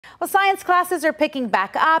Well, science classes are picking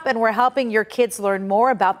back up, and we're helping your kids learn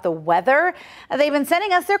more about the weather. They've been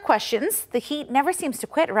sending us their questions. The heat never seems to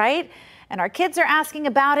quit, right? And our kids are asking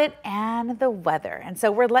about it and the weather. And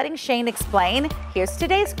so we're letting Shane explain. Here's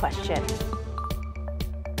today's question.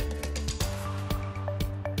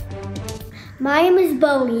 My name is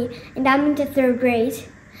Bodhi, and I'm into 3rd grade.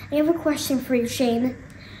 I have a question for you, Shane.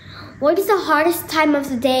 What is the hottest time of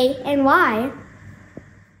the day and why?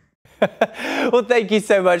 Well, thank you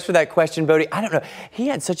so much for that question, Bodhi. I don't know. He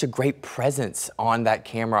had such a great presence on that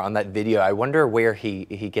camera, on that video. I wonder where he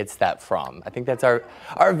gets that from. I think that's our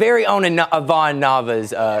very own Yvonne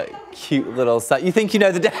Nava's cute little son. You think you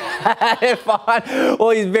know the dad, Yvonne? Well,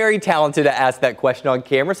 he's very talented to ask that question on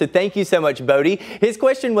camera, so thank you so much, Bodhi. His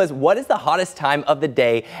question was, what is the hottest time of the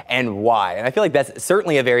day and why? And I feel like that's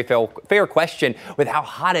certainly a very fair question with how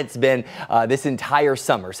hot it's been this entire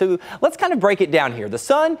summer. So let's kind of break it down here. The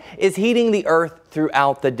sun is heating the earth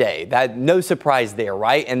throughout the day. No surprise there,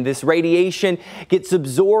 right? And this radiation gets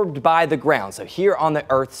absorbed by the ground, so here on the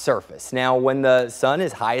Earth's surface. Now, when the sun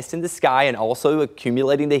is highest in the sky and also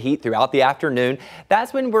accumulating the heat throughout the afternoon,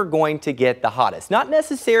 that's when we're going to get the hottest. Not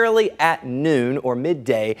necessarily at noon or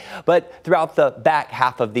midday, but throughout the back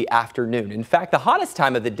half of the afternoon. In fact, the hottest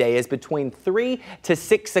time of the day is between 3 to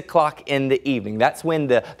 6 o'clock in the evening. That's when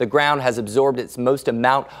the ground has absorbed its most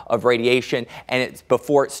amount of radiation, and it's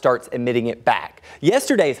before it starts emitting it back.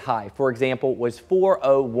 Yesterday's high, for example, was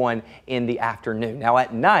 4:01 in the afternoon. Now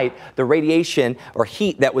at night, the radiation or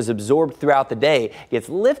heat that was absorbed throughout the day gets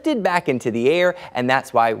lifted back into the air, and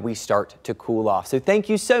that's why we start to cool off. So thank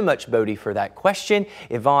you so much, Bodhi, for that question.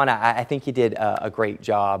 Yvonne, I think you did a great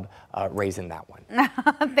job raising that one.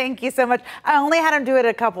 Thank you so much. I only had him do it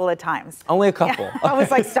a couple of times. Only a couple. I was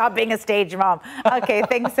like, stop being a stage mom. Okay,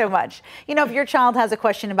 thanks so much. You know, if your child has a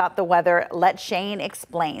question about the weather, let Shane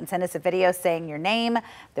explain. Send us a video saying your name,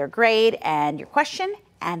 their grade, and your question,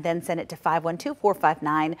 and then send it to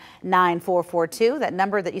 512-459-9442, that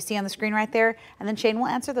number that you see on the screen right there. And then Shane will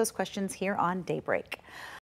answer those questions here on Daybreak.